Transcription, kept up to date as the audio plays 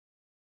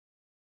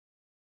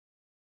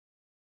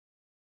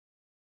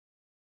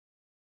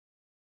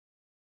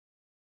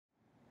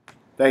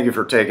Thank you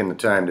for taking the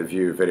time to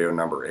view video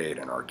number 8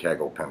 in our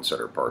Kegel Pen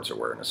Setter Parts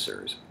Awareness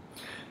Series.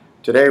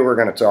 Today we're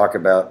going to talk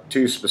about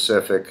two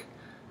specific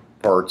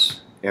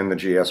parts in the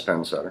GS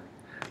Pen Setter.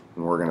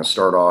 And we're going to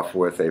start off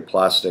with a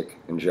plastic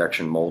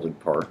injection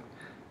molded part,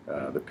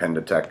 the pen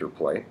detector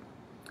plate.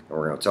 And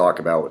we're going to talk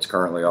about what's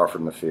currently offered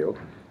in the field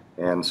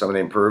and some of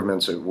the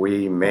improvements that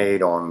we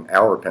made on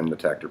our pen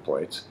detector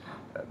plates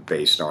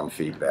based on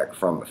feedback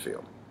from the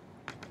field.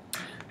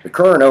 The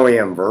current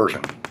OEM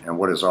version and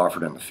what is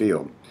offered in the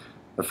field,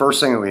 the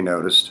first thing that we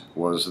noticed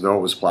was, though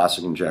it was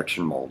plastic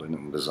injection molded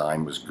and the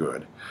design was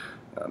good,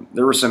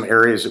 there were some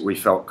areas that we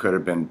felt could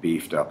have been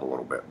beefed up a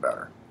little bit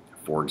better.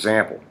 For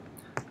example,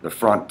 the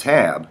front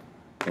tab,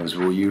 as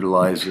we'll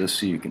utilize this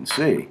so you can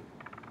see,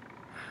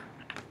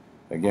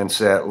 against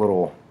that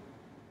little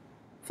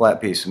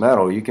flat piece of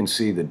metal, you can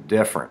see the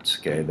difference.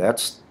 Okay,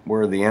 that's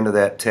where the end of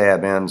that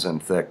tab ends in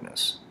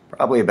thickness,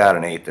 probably about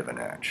 1/8 of an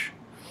inch.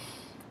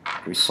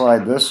 If we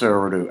slide this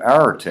over to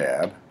our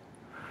tab,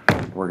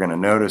 we're going to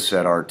notice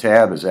that our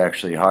tab is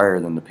actually higher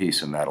than the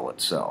piece of metal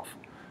itself.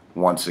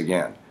 Once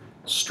again,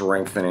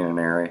 strengthening an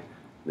area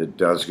that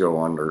does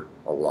go under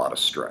a lot of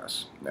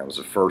stress. That was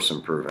the first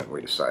improvement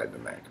we decided to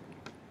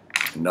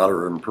make.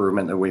 Another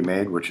improvement that we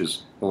made, which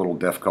is a little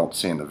difficult to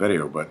see in the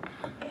video, but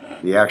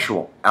the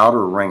actual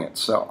outer ring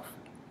itself,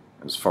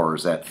 as far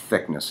as that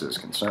thickness is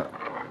concerned,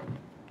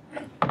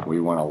 we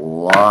went a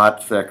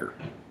lot thicker,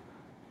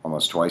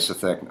 almost twice the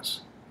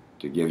thickness,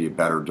 to give you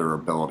better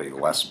durability,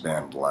 less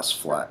bend, less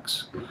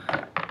flex.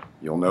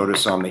 You'll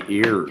notice on the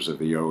ears of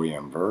the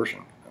OEM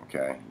version,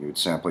 okay, you would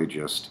simply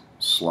just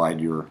slide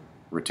your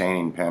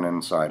retaining pin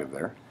inside of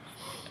there.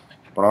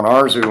 But on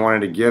ours, we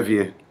wanted to give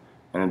you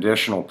an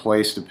additional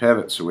place to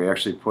pivot, so we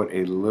actually put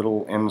a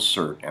little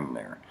insert in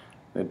there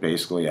that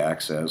basically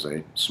acts as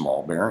a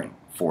small bearing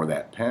for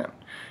that pen.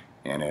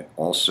 And it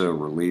also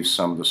relieves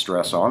some of the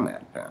stress on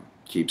that pen,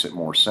 keeps it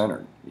more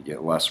centered. You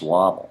get less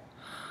wobble.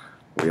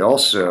 We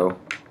also,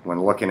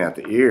 when looking at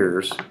the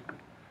ears,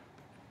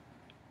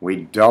 we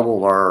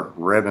doubled our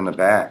rib in the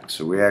back,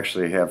 so we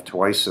actually have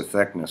twice the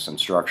thickness and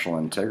structural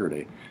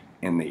integrity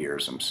in the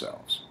ears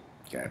themselves.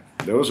 Okay,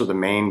 those are the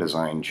main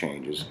design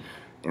changes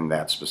in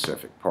that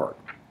specific part.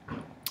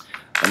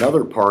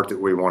 Another part that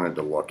we wanted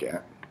to look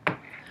at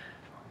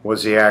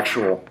was the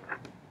actual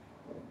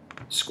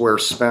square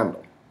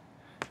spindle.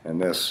 And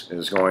this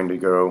is going to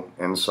go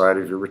inside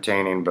of your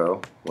retaining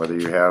bow, whether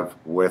you have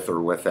with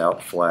or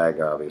without flag,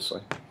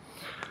 obviously.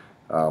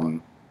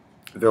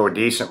 Though a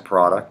decent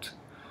product,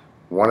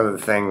 one of the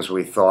things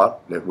we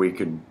thought that we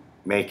could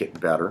make it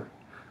better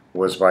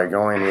was by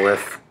going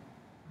with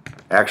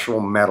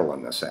actual metal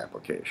in this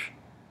application,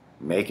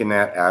 making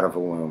that out of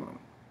aluminum.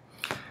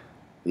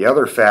 The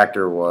other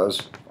factor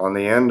was, on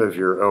the end of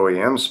your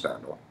OEM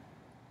spindle,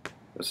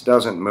 this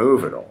doesn't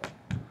move at all.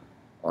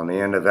 On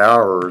the end of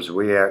ours,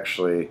 we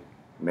actually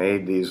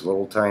made these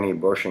little tiny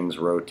bushings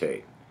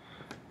rotate.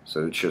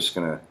 So it's just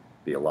going to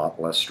be a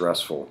lot less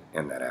stressful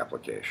in that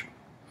application.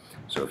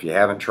 So if you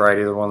haven't tried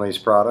either one of these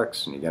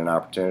products and you get an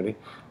opportunity,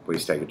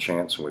 please take a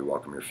chance and we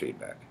welcome your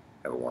feedback.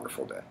 Have a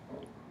wonderful day.